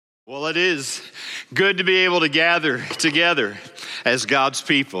Well, it is good to be able to gather together as God's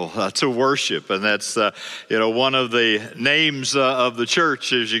people to worship, and that's one of the names of the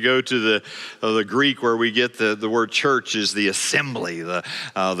church. As you go to the Greek, where we get the word church, is the assembly,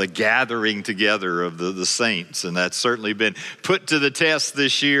 the gathering together of the saints, and that's certainly been put to the test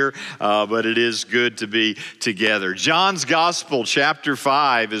this year. But it is good to be together. John's Gospel, chapter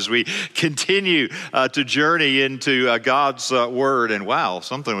 5, as we continue to journey into God's Word, and wow,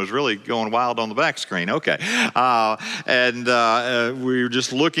 something was really going wild on the back screen. Okay. We were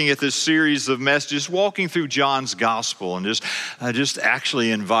just looking at this series of messages, walking through John's Gospel, and just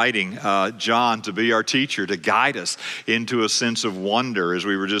actually inviting John to be our teacher, to guide us into a sense of wonder, as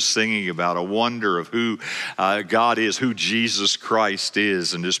we were just singing about, a wonder of who God is, who Jesus Christ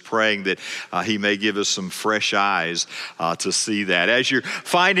is, and just praying that he may give us some fresh eyes to see that. As you're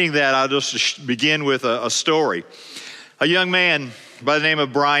finding that, I'll just begin with a story. A young man by the name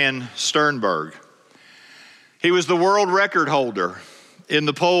of Brian Sternberg. He was the world record holder in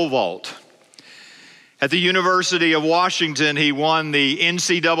the pole vault. At the University of Washington, he won the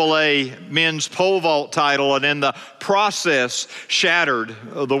NCAA men's pole vault title, and in the process shattered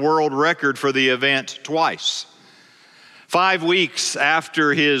the world record for the event twice. 5 weeks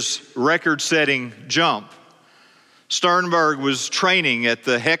after his record-setting jump, Sternberg was training at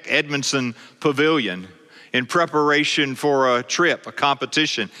the Heck Edmondson Pavilion in preparation for a trip, a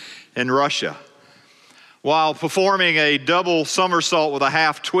competition in Russia. While performing a double somersault with a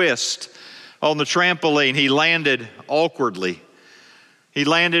half twist on the trampoline, he landed awkwardly. He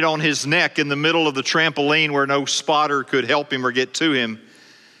landed on his neck in the middle of the trampoline where no spotter could help him or get to him.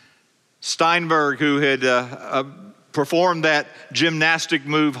 Sternberg, who had performed that gymnastic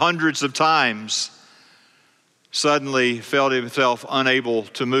move hundreds of times, suddenly felt himself unable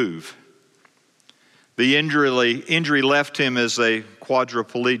to move. The injury left him as a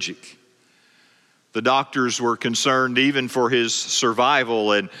quadriplegic. The doctors were concerned even for his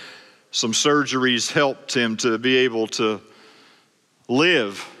survival, and some surgeries helped him to be able to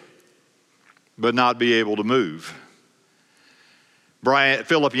live, but not be able to move.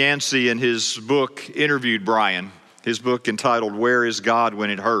 Philip Yancey, in his book, interviewed Brian, his book entitled, "Where is God When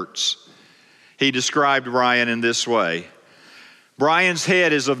It Hurts?" He described Brian in this way: Brian's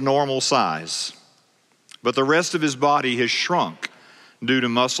head is of normal size, but the rest of his body has shrunk due to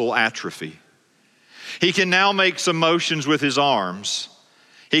muscle atrophy. He can now make some motions with his arms.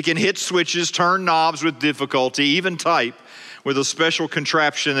 He can hit switches, turn knobs with difficulty, even type with a special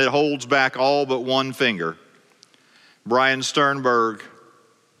contraption that holds back all but one finger. Brian Sternberg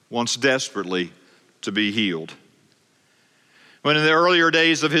wants desperately to be healed. When in the earlier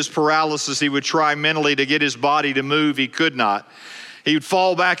days of his paralysis, he would try mentally to get his body to move, he could not. He would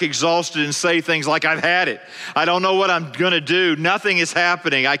fall back exhausted and say things like, "I've had it. I don't know what I'm going to do. Nothing is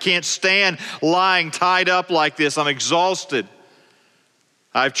happening. I can't stand lying tied up like this. I'm exhausted.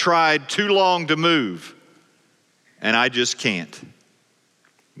 I've tried too long to move, and I just can't."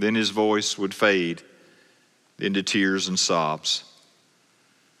 Then his voice would fade into tears and sobs.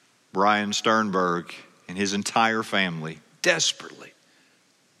 Brian Sternberg and his entire family desperately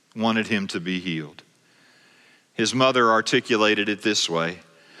wanted him to be healed. His mother articulated it this way: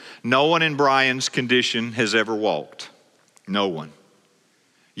 no one in Brian's condition has ever walked. No one.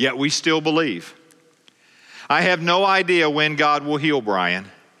 Yet we still believe. I have no idea when God will heal Brian.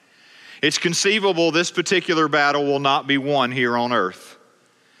 It's conceivable this particular battle will not be won here on earth.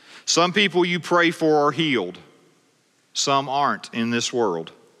 Some people you pray for are healed. Some aren't in this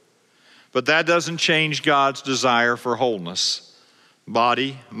world. But that doesn't change God's desire for wholeness,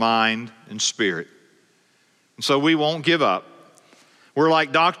 body, mind, and spirit. So we won't give up. We're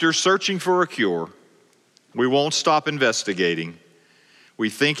like doctors searching for a cure. We won't stop investigating. We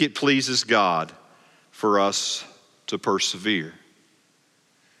think it pleases God for us to persevere.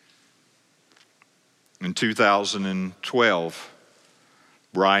 In 2012,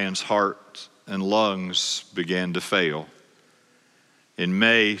 Brian's heart and lungs began to fail. In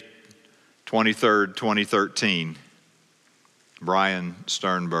May 23rd, 2013, Brian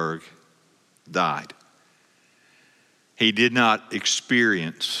Sternberg died. He did not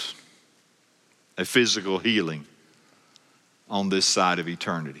experience a physical healing on this side of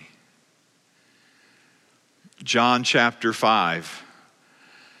eternity. John chapter 5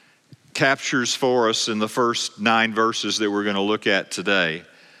 captures for us in the first 9 verses that we're going to look at today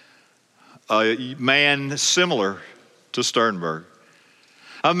a man similar to Sternberg,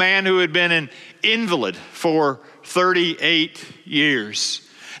 a man who had been an invalid for 38 years.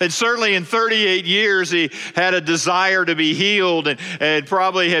 And certainly in 38 years, he had a desire to be healed and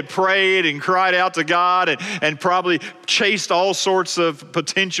probably had prayed and cried out to God and probably chased all sorts of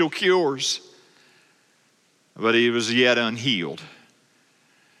potential cures. But he was yet unhealed.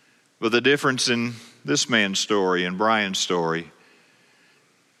 But the difference in this man's story and Brian's story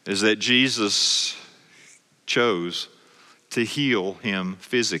is that Jesus chose to heal him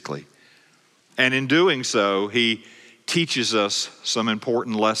physically. And in doing so, he teaches us some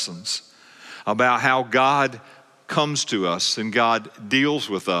important lessons about how God comes to us and God deals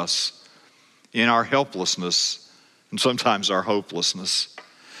with us in our helplessness and sometimes our hopelessness.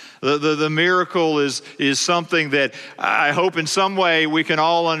 The miracle is something that I hope in some way we can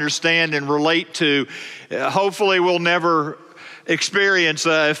all understand and relate to. Hopefully we'll never experience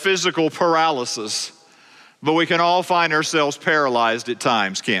a physical paralysis, but we can all find ourselves paralyzed at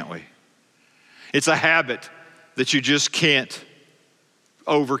times, can't we? It's a habit that you just can't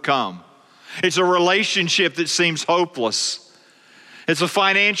overcome. It's a relationship that seems hopeless. It's a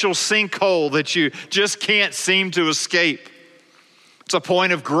financial sinkhole that you just can't seem to escape. It's a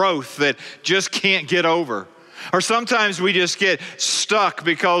point of growth that just can't get over. Or sometimes we just get stuck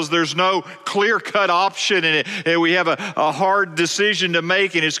because there's no clear-cut option and we have a hard decision to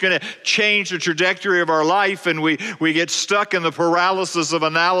make and it's going to change the trajectory of our life, and we get stuck in the paralysis of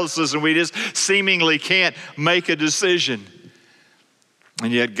analysis and we just seemingly can't make a decision.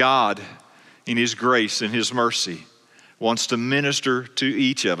 And yet God, in His grace and His mercy, wants to minister to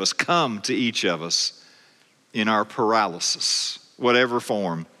each of us, come to each of us in our paralysis, whatever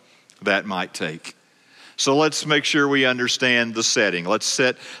form that might take. So let's make sure we understand the setting. Let's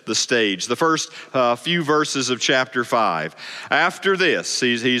set the stage. The first few verses of chapter 5. After this,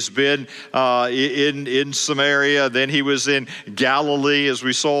 he's been in Samaria, then he was in Galilee, as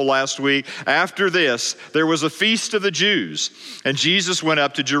we saw last week. After this, there was a feast of the Jews, and Jesus went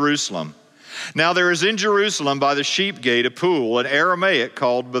up to Jerusalem. Now there is in Jerusalem by the sheep gate a pool, in Aramaic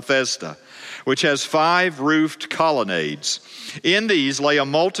called Bethesda, which has 5 roofed colonnades. In these lay a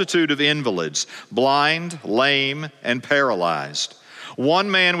multitude of invalids, blind, lame, and paralyzed.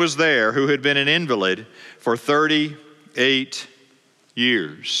 One man was there who had been an invalid for 38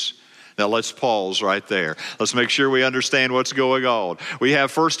 years. Now let's pause right there. Let's make sure we understand what's going on. We have,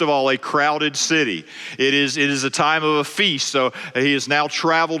 first of all, a crowded city. It is a time of a feast, so he has now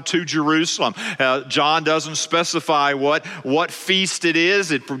traveled to Jerusalem. John doesn't specify what feast it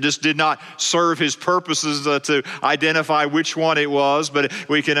is. It just did not serve his purposes to identify which one it was, but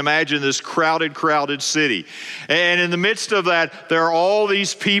we can imagine this crowded city. And in the midst of that, there are all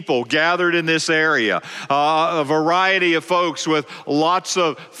these people gathered in this area, a variety of folks with lots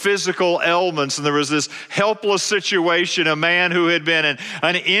of physical ailments, and there was this helpless situation, a man who had been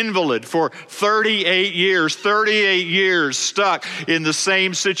an invalid for 38 years stuck in the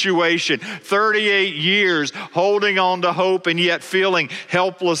same situation, 38 years holding on to hope and yet feeling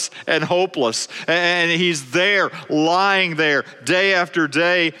helpless and hopeless. And he's there, lying there day after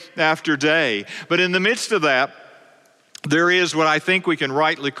day after day. But in the midst of that, there is what I think we can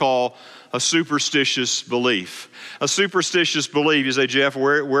rightly call a superstitious belief. A superstitious belief. You say, Jeff,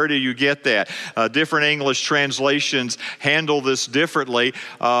 where do you get that? Different English translations handle this differently.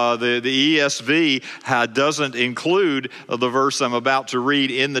 The ESV doesn't include the verse I'm about to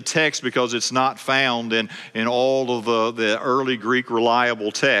read in the text because it's not found in all of the early Greek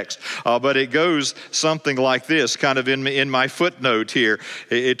reliable text. But it goes something like this, kind of in my footnote here.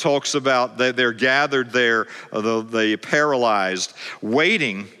 It talks about that they're gathered there, the paralyzed,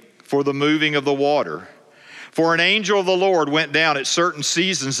 waiting for the moving of the water. For an angel of the Lord went down at certain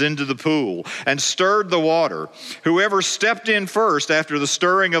seasons into the pool and stirred the water. Whoever stepped in first after the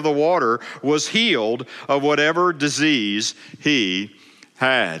stirring of the water was healed of whatever disease he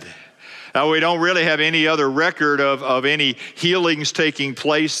had. Now, we don't really have any other record of any healings taking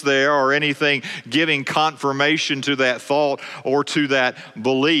place there or anything giving confirmation to that thought or to that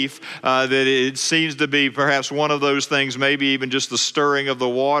belief. That it seems to be perhaps one of those things, maybe even just the stirring of the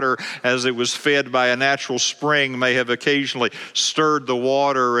water as it was fed by a natural spring may have occasionally stirred the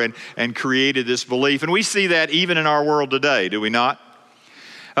water and created this belief. And we see that even in our world today, do we not?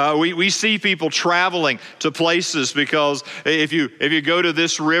 We see people traveling to places because if you go to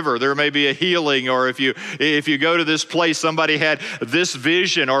this river, there may be a healing, or if you go to this place, somebody had this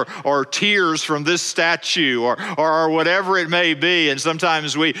vision or tears from this statue or whatever it may be. And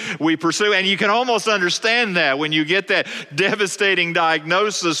sometimes we pursue, and you can almost understand that when you get that devastating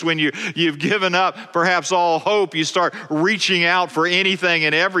diagnosis, when you've given up perhaps all hope, you start reaching out for anything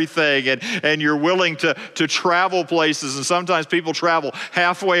and everything, and you're willing to travel places. And sometimes people travel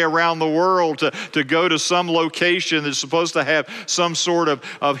half halfway around the world to go to some location that's supposed to have some sort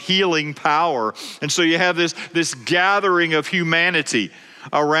of healing power. And so you have this gathering of humanity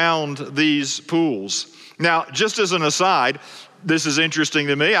around these pools. Now, just as an aside, this is interesting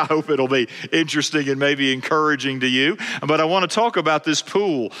to me. I hope it'll be interesting and maybe encouraging to you. But I want to talk about this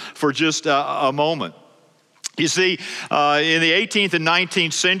pool for just a moment. You see, in the 18th and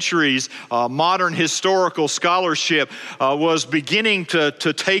 19th centuries, modern historical scholarship was beginning to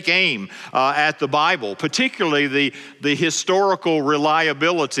take aim at the Bible, particularly the historical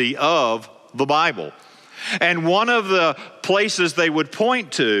reliability of the Bible. And one of the places they would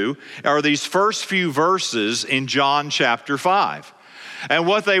point to are these first few verses in John chapter 5. And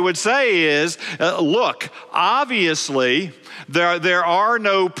what they would say is, look, obviously there are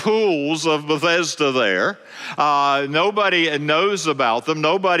no pools of Bethesda there. Nobody knows about them.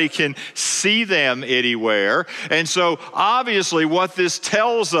 Nobody can see them anywhere. And so obviously what this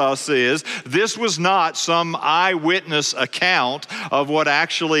tells us is this was not some eyewitness account of what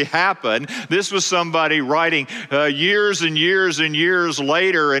actually happened. This was somebody writing years and years and years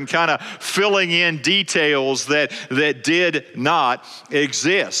later and kind of filling in details that did not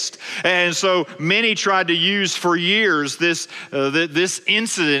exist. And so many tried to use for years this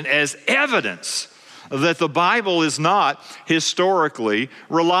incident as evidence that the Bible is not historically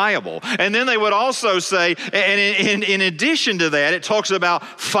reliable. And then they would also say, and in addition to that, it talks about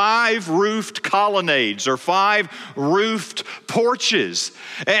 5 roofed colonnades or 5 roofed porches.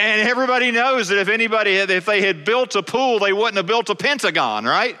 And everybody knows that if they had built a pool, they wouldn't have built a pentagon,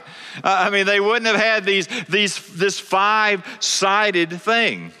 right? They wouldn't have had this 5-sided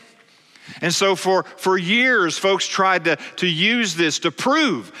thing. And so for years, folks tried to use this to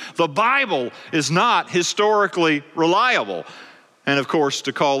prove the Bible is not historically reliable. And of course,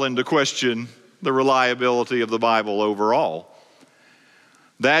 to call into question the reliability of the Bible overall.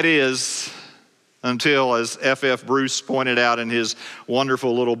 That is until, as F.F. Bruce pointed out in his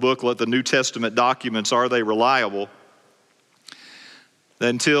wonderful little booklet, The New Testament Documents, Are They Reliable?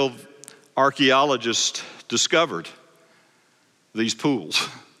 Until archaeologists discovered these pools.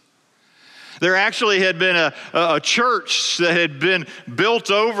 There actually had been a church that had been built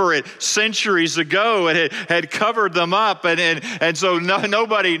over it centuries ago and had covered them up, and so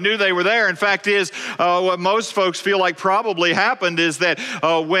nobody knew they were there. In fact, what most folks feel like probably happened is that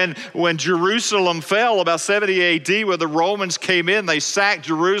when Jerusalem fell about 70 A.D., when the Romans came in, they sacked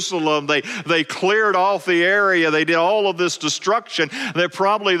Jerusalem, they cleared off the area, they did all of this destruction, that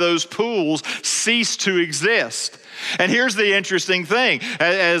probably those pools ceased to exist. And here's the interesting thing.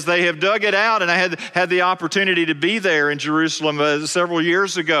 As they have dug it out, and I had the opportunity to be there in Jerusalem several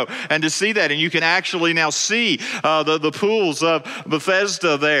years ago and to see that. And you can actually now see the pools of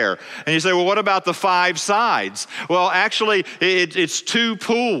Bethesda there. And you say, well, what about the 5 sides? Well, actually, it's 2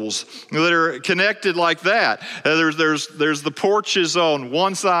 pools that are connected like that. There's the porches on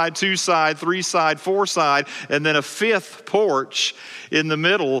 1 side, 2 side, 3 side, 4 side, and then a 5th porch in the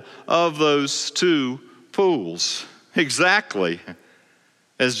middle of those 2 pools. Exactly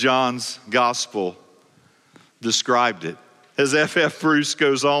as John's gospel described it. As F.F. Bruce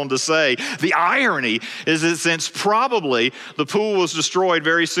goes on to say, the irony is that since probably the pool was destroyed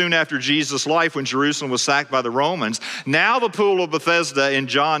very soon after Jesus' life when Jerusalem was sacked by the Romans, now the pool of Bethesda in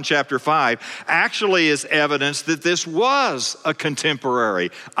John chapter 5 actually is evidence that this was a contemporary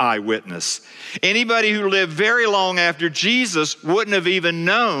eyewitness. Anybody who lived very long after Jesus wouldn't have even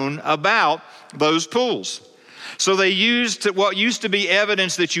known about those pools. So they used what used to be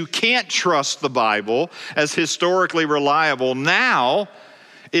evidence that you can't trust the Bible as historically reliable now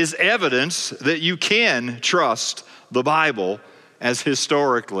is evidence that you can trust the Bible as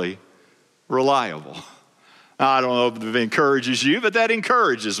historically reliable. I don't know if it encourages you, but that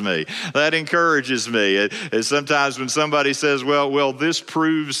encourages me. That encourages me. And sometimes when somebody says, well, this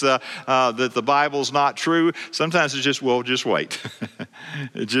proves that the Bible's not true, sometimes it's just wait.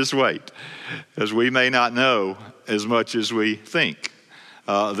 Just wait. Because we may not know as much as we think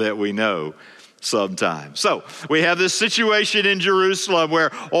that we know sometimes. So we have this situation in Jerusalem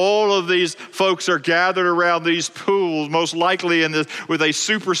where all of these folks are gathered around these pools, most likely with a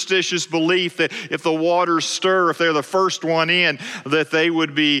superstitious belief that if the waters stir, if they're the first one in, that they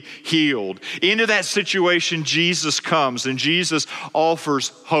would be healed. Into that situation, Jesus comes and Jesus offers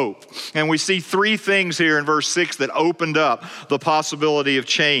hope. And we see 3 things here in verse 6 that opened up the possibility of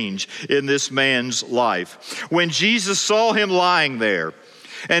change in this man's life. When Jesus saw him lying there,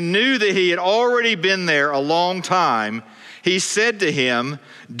 and knew that he had already been there a long time, he said to him,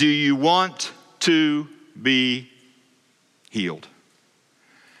 "Do you want to be healed?"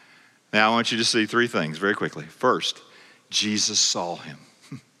 Now I want you to see 3 things very quickly. First, Jesus saw him.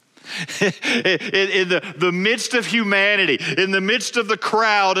 In the midst of humanity, in the midst of the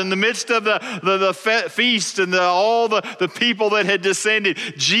crowd, in the midst of the feast and all the people that had descended,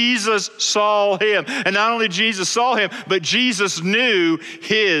 Jesus saw him. And not only Jesus saw him, but Jesus knew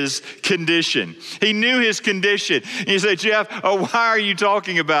his condition. He knew his condition. And you say, Jeff, why are you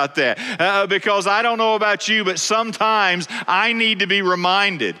talking about that? Because I don't know about you, but sometimes I need to be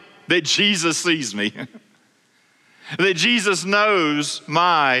reminded that Jesus sees me. That Jesus knows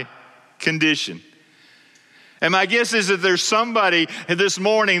my condition. And my guess is that there's somebody this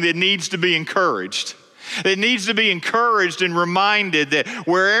morning that needs to be encouraged. That needs to be encouraged and reminded that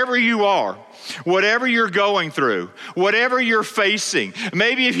wherever you are, whatever you're going through, whatever you're facing,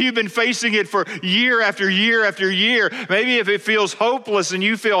 maybe if you've been facing it for year after year after year, maybe if it feels hopeless and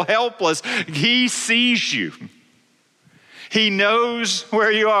you feel helpless, he sees you. He knows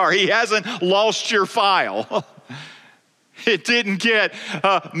where you are. He hasn't lost your file. It didn't get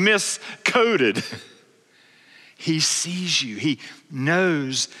miscoded. He sees you. He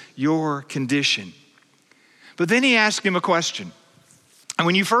knows your condition. But then he asked him a question. And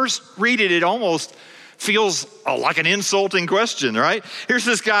when you first read it, it almost feels like an insulting question, right? Here's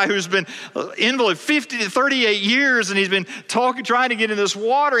this guy who's been invalid 50 to 38 years, and he's been trying to get in this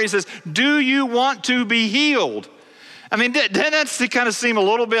water. He says, do you want to be healed? I mean, doesn't that kind of seem a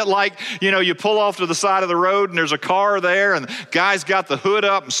little bit like, you pull off to the side of the road and there's a car there and the guy's got the hood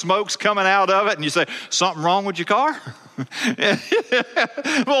up and smoke's coming out of it and you say, something wrong with your car?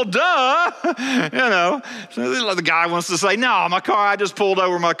 Well, duh. So the guy wants to say, no, my car, I just pulled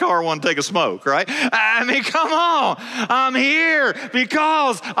over my car, I want to take a smoke, right? I mean, come on. I'm here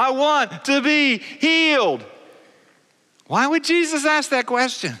because I want to be healed. Why would Jesus ask that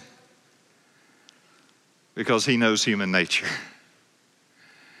question? Because he knows human nature.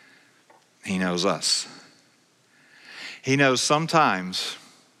 He knows us. He knows sometimes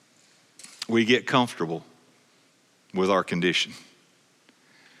we get comfortable with our condition.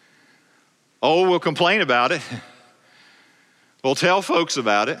 Oh, we'll complain about it. We'll tell folks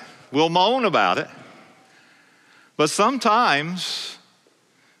about it. We'll moan about it. But sometimes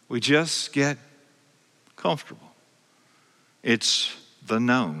we just get comfortable. It's the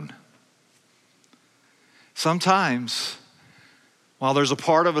known. Sometimes, while there's a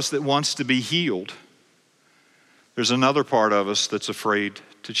part of us that wants to be healed, there's another part of us that's afraid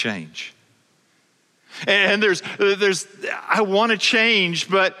to change. And there's I want to change,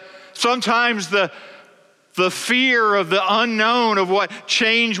 but sometimes the fear of the unknown of what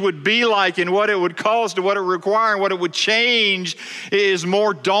change would be like and what it would cost and what it would require and what it would change is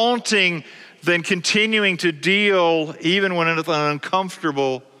more daunting than continuing to deal even when it's an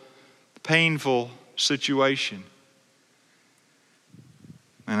uncomfortable, painful situation.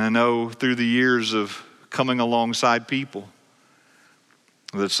 And I know through the years of coming alongside people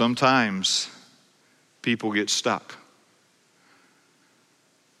that sometimes people get stuck.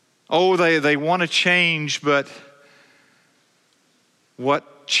 Oh, they want to change, but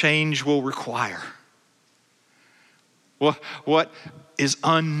what change will require? What is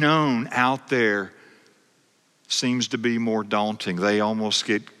unknown out there seems to be more daunting. They almost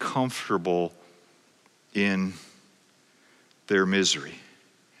get comfortable in their misery.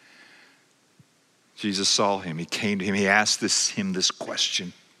 Jesus saw him. He came to him. He asked him this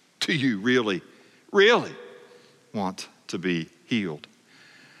question. Do you really want to be healed?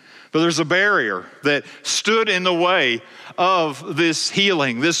 But there's a barrier that stood in the way of this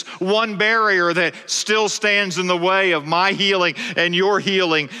healing. This one barrier that still stands in the way of my healing and your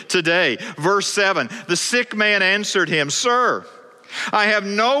healing today. Verse 7, the sick man answered him, Sir, I have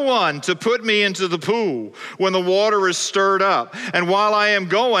no one to put me into the pool when the water is stirred up. And while I am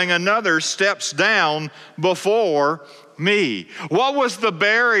going, another steps down before me. What was the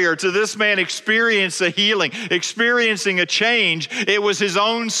barrier to this man experiencing a healing, experiencing a change? It was his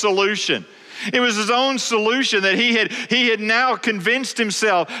own solution. It was his own solution that he had now convinced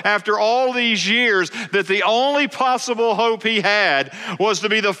himself after all these years that the only possible hope he had was to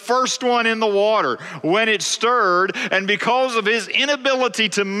be the first one in the water when it stirred. And because of his inability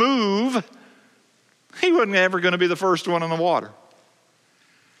to move, he wasn't ever going to be the first one in the water.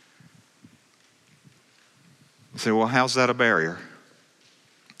 You say, well, how's that a barrier?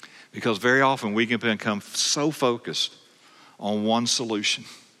 Because very often we can become so focused on one solution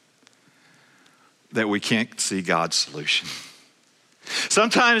that we can't see God's solution.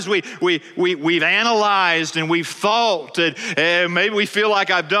 Sometimes we've analyzed and we've thought that maybe we feel like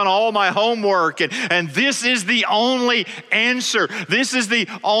I've done all my homework and this is the only answer. This is the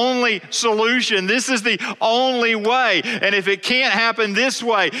only solution. This is the only way. And if it can't happen this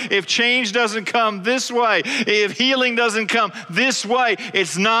way, if change doesn't come this way, if healing doesn't come this way,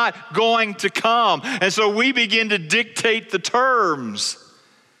 it's not going to come. And so we begin to dictate the terms.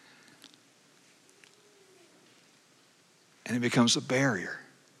 And it becomes a barrier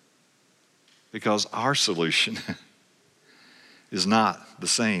because our solution is not the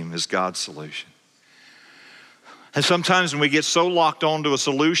same as God's solution. And sometimes when we get so locked onto a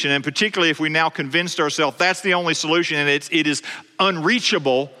solution, and particularly if we now convinced ourselves that's the only solution and it is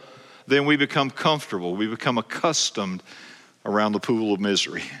unreachable, then we become comfortable. We become accustomed around the pool of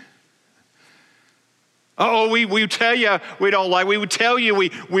misery. We tell you we don't like. We would tell you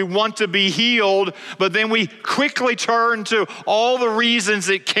we want to be healed, but then we quickly turn to all the reasons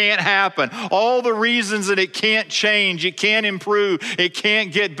it can't happen, all the reasons that it can't change, it can't improve, it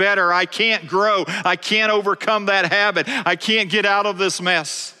can't get better, I can't grow, I can't overcome that habit, I can't get out of this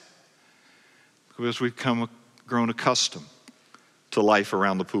mess. Because we've grown accustomed to life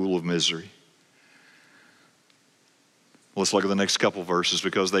around the pool of misery. Let's look at the next couple verses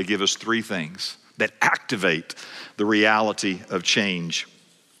because they give us three things that activate the reality of change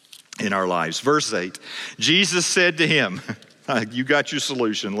in our lives. Verse 8, Jesus said to him, you got your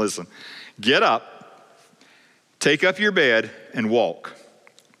solution, listen. Get up, take up your bed, and walk.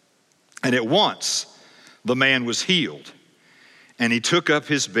 And at once the man was healed, and he took up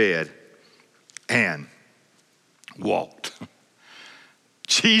his bed and walked.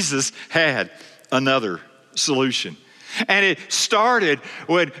 Jesus had another solution. And it started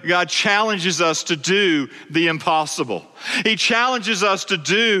when God challenges us to do the impossible. He challenges us to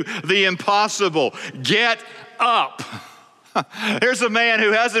do the impossible. Get up. Here's a man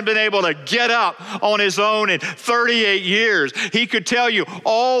who hasn't been able to get up on his own in 38 years. He could tell you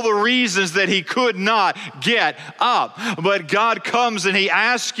all the reasons that he could not get up. But God comes and he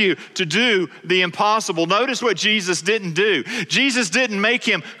asks you to do the impossible. Notice what Jesus didn't do. Jesus didn't make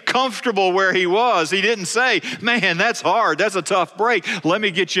him comfortable where he was. He didn't say, man, that's hard. That's a tough break. Let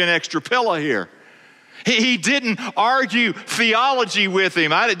me get you an extra pillow here. He didn't argue theology with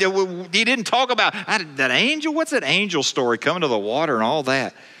him. He didn't talk about that angel. What's that angel story coming to the water and all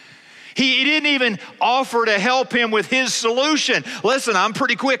that? He didn't even offer to help him with his solution. Listen, I'm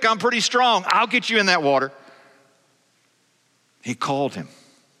pretty quick. I'm pretty strong. I'll get you in that water. He called him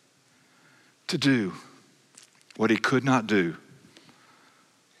to do what he could not do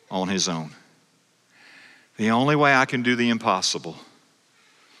on his own. The only way I can do the impossible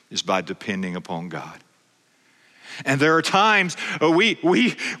is by depending upon God. And there are times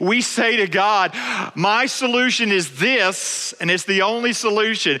we say to God, my solution is this, and it's the only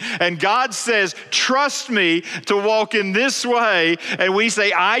solution. And God says, trust me to walk in this way. And we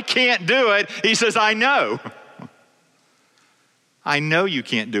say, I can't do it. He says, I know. I know you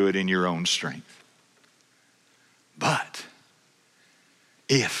can't do it in your own strength. But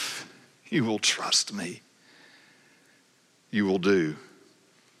if you will trust me, you will do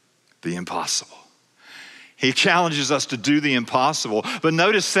the impossible. He challenges us to do the impossible. But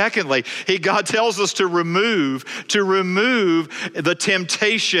notice, secondly, God tells us to remove the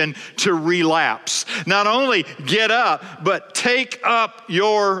temptation to relapse. Not only get up, but take up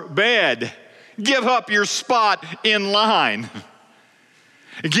your bed. Give up your spot in line.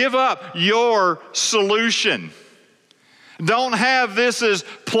 Give up your solution. Don't have this as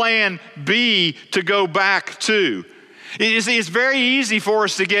plan B to go back to. You see, it's very easy for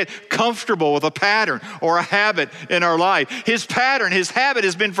us to get comfortable with a pattern or a habit in our life. His habit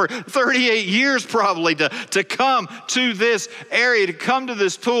has been for 38 years probably to come to this area, to come to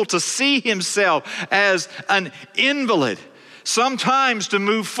this pool, to see himself as an invalid. Sometimes to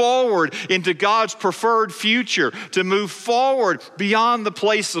move forward into God's preferred future, to move forward beyond the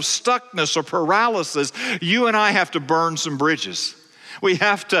place of stuckness or paralysis, you and I have to burn some bridges. We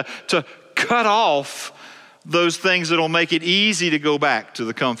have to cut off those things that'll make it easy to go back to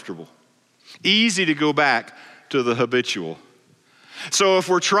the comfortable, easy to go back to the habitual. So if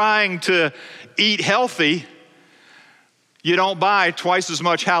we're trying to eat healthy, you don't buy twice as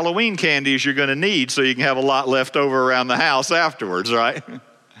much Halloween candy as you're going to need so you can have a lot left over around the house afterwards, right?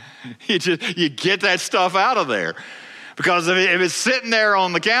 You get that stuff out of there. Because if it's sitting there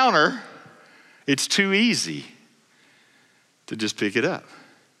on the counter, it's too easy to just pick it up.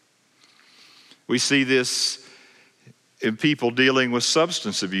 We see this in people dealing with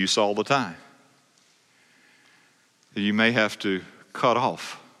substance abuse all the time. You may have to cut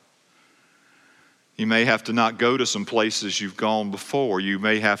off. You may have to not go to some places you've gone before. You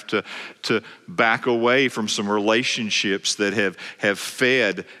may have to back away from some relationships that have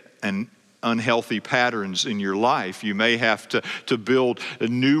fed an unhealthy patterns in your life. You may have to build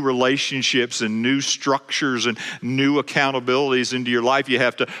new relationships and new structures and new accountabilities into your life. You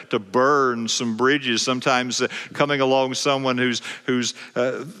have to burn some bridges. Sometimes coming along someone whose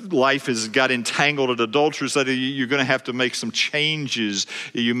life has got entangled in adultery, so you're going to have to make some changes.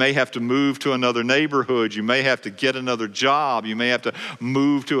 You may have to move to another neighborhood. You may have to get another job. You may have to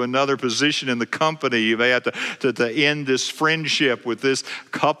move to another position in the company. You may have to end this friendship with this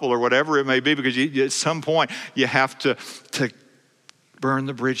couple or whatever it may be, because at some point you have to burn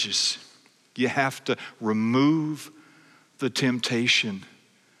the bridges. You have to remove the temptation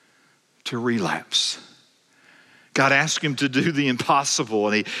to relapse. God asked him to do the impossible,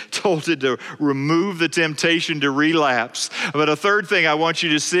 and he told him to remove the temptation to relapse. But a third thing I want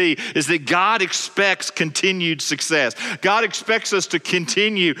you to see is that God expects continued success. God expects us to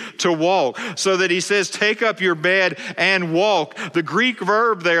continue to walk, so that he says, take up your bed and walk. The Greek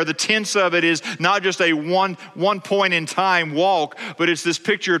verb there, the tense of it is not just a one point in time walk, but it's this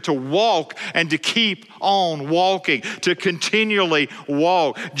picture to walk and to keep on walking, to continually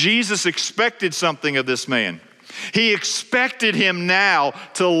walk. Jesus expected something of this man. He expected him now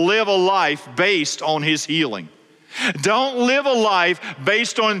to live a life based on his healing. Don't live a life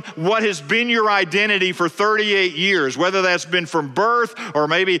based on what has been your identity for 38 years, whether that's been from birth or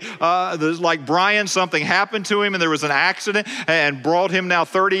maybe like Brian, something happened to him and there was an accident and brought him now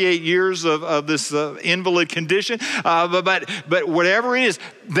 38 years of this invalid condition. But whatever it is,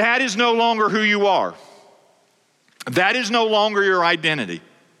 that is no longer who you are. That is no longer your identity.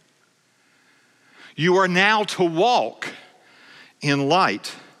 You are now to walk in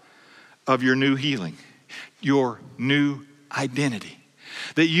light of your new healing, your new identity.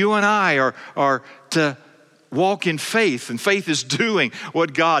 That you and I are to walk in faith, and faith is doing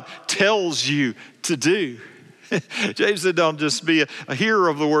what God tells you to do. James said, don't just be a hearer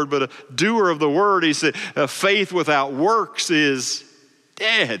of the word, but a doer of the word. He said, faith without works is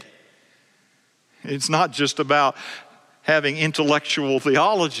dead. It's not just about having intellectual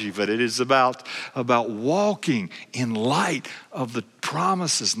theology, but it is about walking in light of the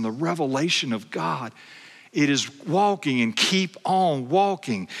promises and the revelation of God. It is walking, and keep on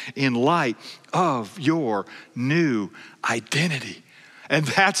walking in light of your new identity. And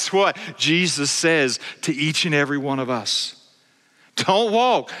that's what Jesus says to each and every one of us. Don't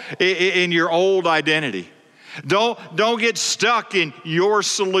walk in your old identity. Don't get stuck in your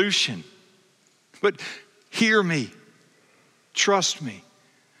solution. But hear me. Trust me,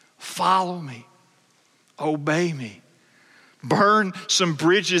 follow me, obey me. Burn some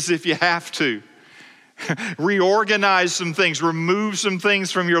bridges if you have to. Reorganize some things, remove some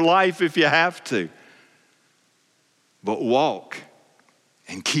things from your life if you have to. But walk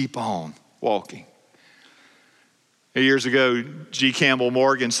and keep on walking. Years ago, G. Campbell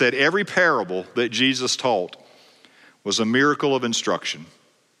Morgan said, every parable that Jesus taught was a miracle of instruction.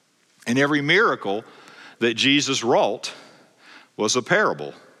 And every miracle that Jesus wrought was a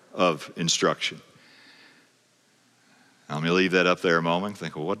parable of instruction. Now, let me leave that up there a moment.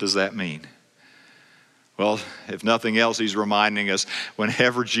 Think, well, what does that mean? Well, if nothing else, he's reminding us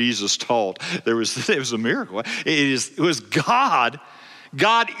whenever Jesus taught, it was a miracle. It was God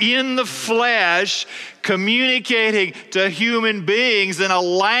in the flesh communicating to human beings in a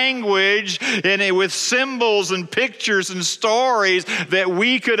language and with symbols and pictures and stories that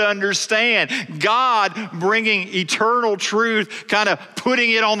we could understand. God bringing eternal truth, kind of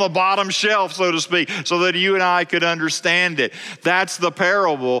putting it on the bottom shelf, so to speak, so that you and I could understand it. That's the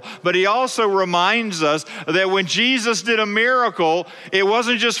parable. But he also reminds us that when Jesus did a miracle, it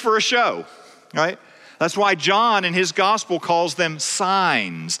wasn't just for a show, right? That's why John in his gospel calls them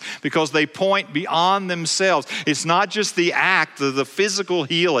signs, because they point beyond themselves. It's not just the act of the physical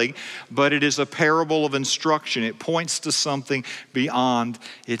healing, but it is a parable of instruction. It points to something beyond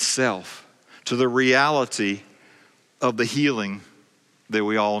itself, to the reality of the healing that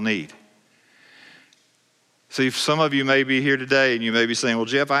we all need. See, some of you may be here today and you may be saying, well,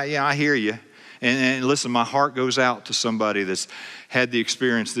 Jeff, I hear you. And listen, my heart goes out to somebody that's had the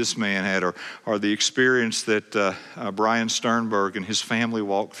experience this man had, or the experience that Brian Sternberg and his family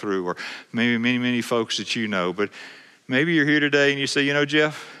walked through, or maybe many, many folks that you know. But maybe you're here today and you say,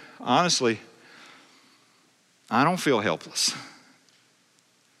 Jeff, honestly, I don't feel helpless.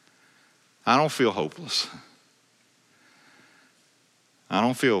 I don't feel hopeless. I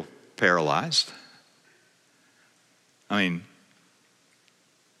don't feel paralyzed. I mean,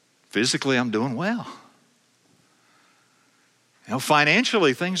 physically, I'm doing well.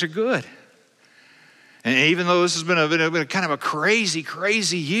 Financially, things are good. And even though this has been a kind of a crazy,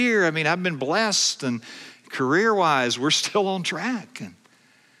 crazy year, I mean, I've been blessed, and career-wise, we're still on track.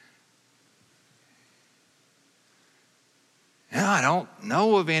 And I don't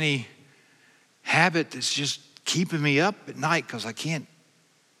know of any habit that's just keeping me up at night because I can't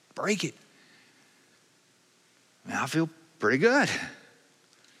break it. I feel pretty good.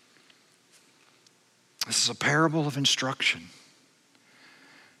 This is a parable of instruction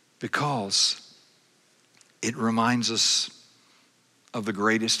because it reminds us of the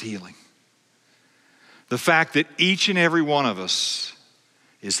greatest healing. The fact that each and every one of us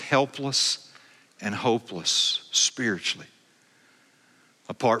is helpless and hopeless spiritually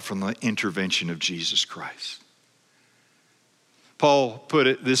apart from the intervention of Jesus Christ. Paul put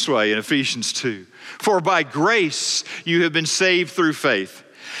it this way in Ephesians 2. For by grace you have been saved through faith.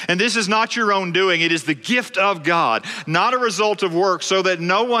 And this is not your own doing. It is the gift of God, not a result of works, so that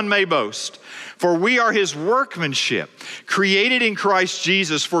no one may boast. For we are his workmanship, created in Christ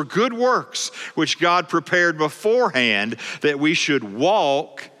Jesus for good works, which God prepared beforehand that we should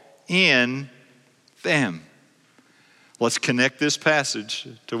walk in them. Let's connect this passage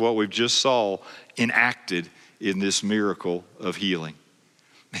to what we've just saw enacted in this miracle of healing.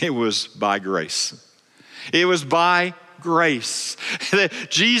 It was by grace. It was by grace.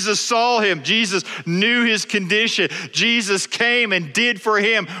 Jesus saw him. Jesus knew his condition. Jesus came and did for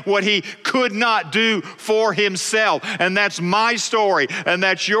him what he could not do for himself. And that's my story, and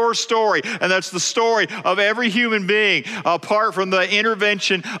that's your story, and that's the story of every human being apart from the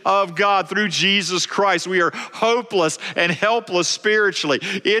intervention of God through Jesus Christ. We are hopeless and helpless spiritually.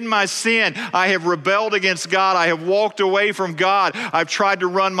 In my sin, I have rebelled against God. I have walked away from God. I've tried to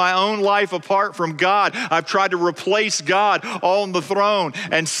run my own life apart from God. I've tried to replace God on the throne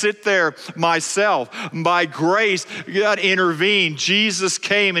and sit there myself. By grace, God intervened. Jesus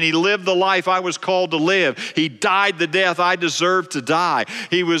came and he lived the life I was called to live. He died the death I deserved to die.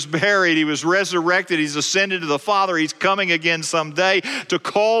 He was buried. He was resurrected. He's ascended to the Father. He's coming again someday to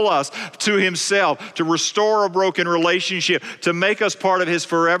call us to himself, to restore a broken relationship, to make us part of his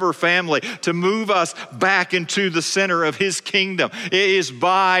forever family, to move us back into the center of his kingdom. It is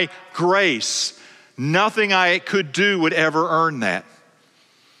by grace. Nothing I could do would ever earn that.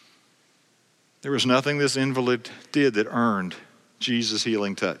 There was nothing this invalid did that earned Jesus'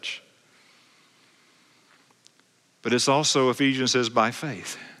 healing touch. But it's also, Ephesians says, by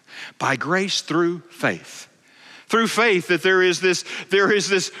faith. By grace through faith. Through faith that there is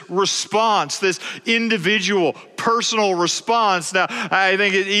this response, this individual, personal response. Now, I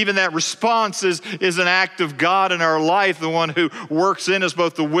think even that response is an act of God in our life, the one who works in us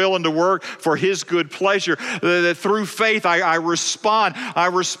both the will and to work for his good pleasure. That through faith I respond. I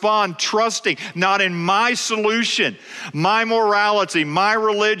respond trusting, not in my solution, my morality, my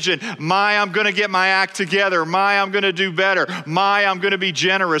religion, I'm going to get my act together, I'm going to do better, I'm going to be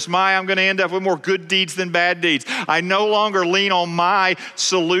generous, I'm going to end up with more good deeds than bad deeds. I no longer lean on my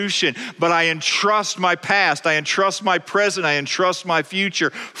solution, but I entrust my past, I entrust my present, I entrust my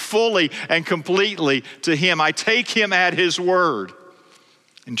future fully and completely to him. I take him at his word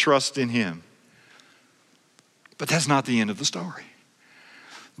and trust in him. But that's not the end of the story.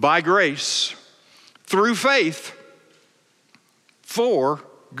 By grace, through faith, for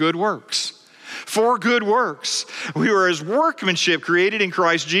good works. For good works. We were his workmanship created in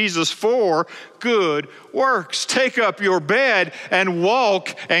Christ Jesus for good works. Take up your bed and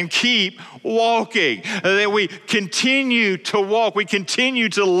walk and keep walking. That we continue to walk. We continue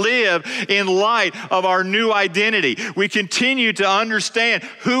to live in light of our new identity. We continue to understand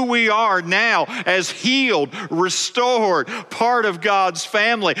who we are now as healed, restored, part of God's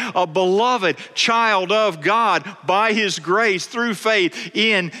family, a beloved child of God by his grace through faith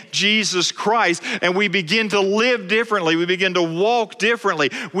in Jesus Christ. And we begin to live differently. We begin to walk differently.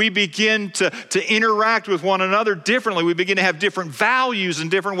 We begin to interact with one another differently. We begin to have different values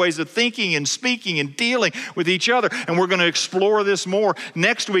and different ways of thinking and speaking and dealing with each other. And we're going to explore this more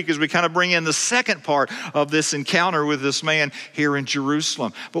next week as we kind of bring in the second part of this encounter with this man here in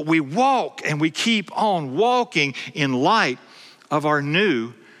Jerusalem. But we walk and we keep on walking in light of our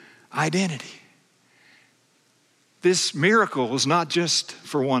new identity. This miracle was not just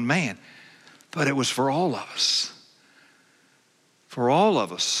for one man, but it was for all of us. For all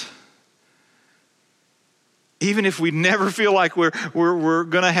of us. Even if we never feel like we're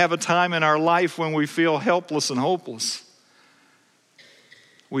going to have a time in our life when we feel helpless and hopeless,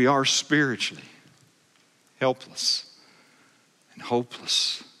 we are spiritually helpless and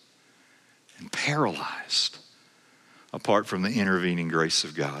hopeless and paralyzed apart from the intervening grace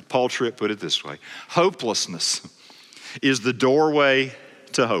of God. Paul Tripp put it this way: hopelessness is the doorway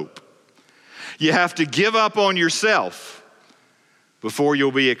to hope. You have to give up on yourself before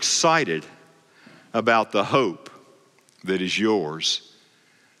you'll be excited about the hope that is yours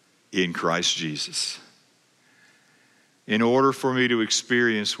in Christ Jesus. In order for me to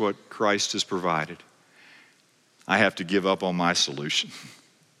experience what Christ has provided, I have to give up on my solution.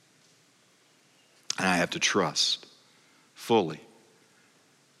 And I have to trust fully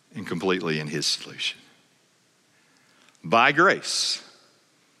and completely in his solution. By grace,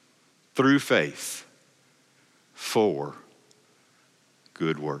 through faith, for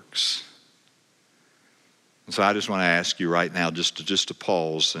good works. And so I just want to ask you right now just to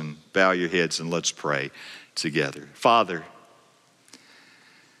pause and bow your heads and let's pray together. Father,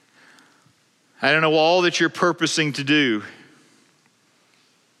 I don't know all that you're purposing to do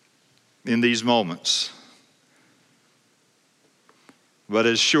in these moments, but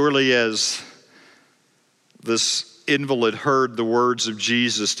as surely as this invalid heard the words of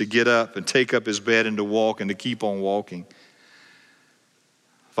Jesus to get up and take up his bed and to walk and to keep on walking,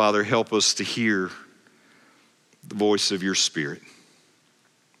 Father, help us to hear the voice of your Spirit.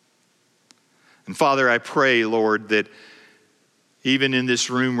 And Father, I pray, Lord, that even in this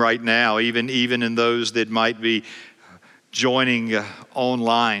room right now, even in those that might be joining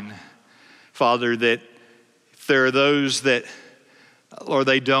online, Father, that if there are those that, Lord,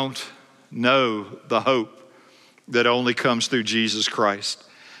 they don't know the hope that only comes through Jesus Christ.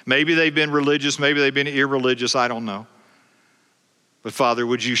 Maybe they've been religious, maybe they've been irreligious, I don't know. But Father,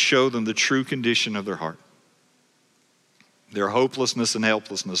 would you show them the true condition of their heart? Their hopelessness and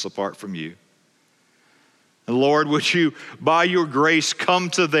helplessness apart from you. And Lord, would you, by your grace, come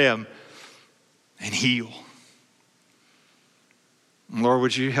to them and heal. And Lord,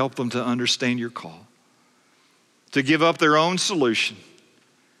 would you help them to understand your call, to give up their own solution,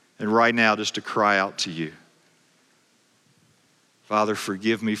 and right now just to cry out to you. Father,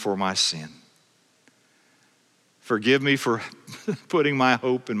 forgive me for my sin. Forgive me for putting my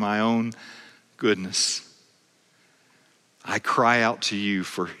hope in my own goodness. I cry out to you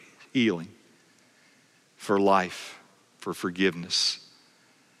for healing, for life, for forgiveness.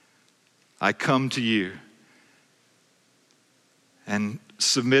 I come to you and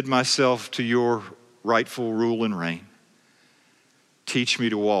submit myself to your rightful rule and reign. Teach me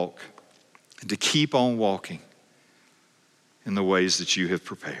to walk and to keep on walking in the ways that you have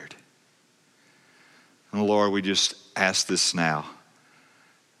prepared. And Lord, we just ask this now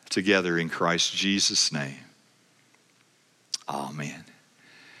together in Christ Jesus' name. Amen.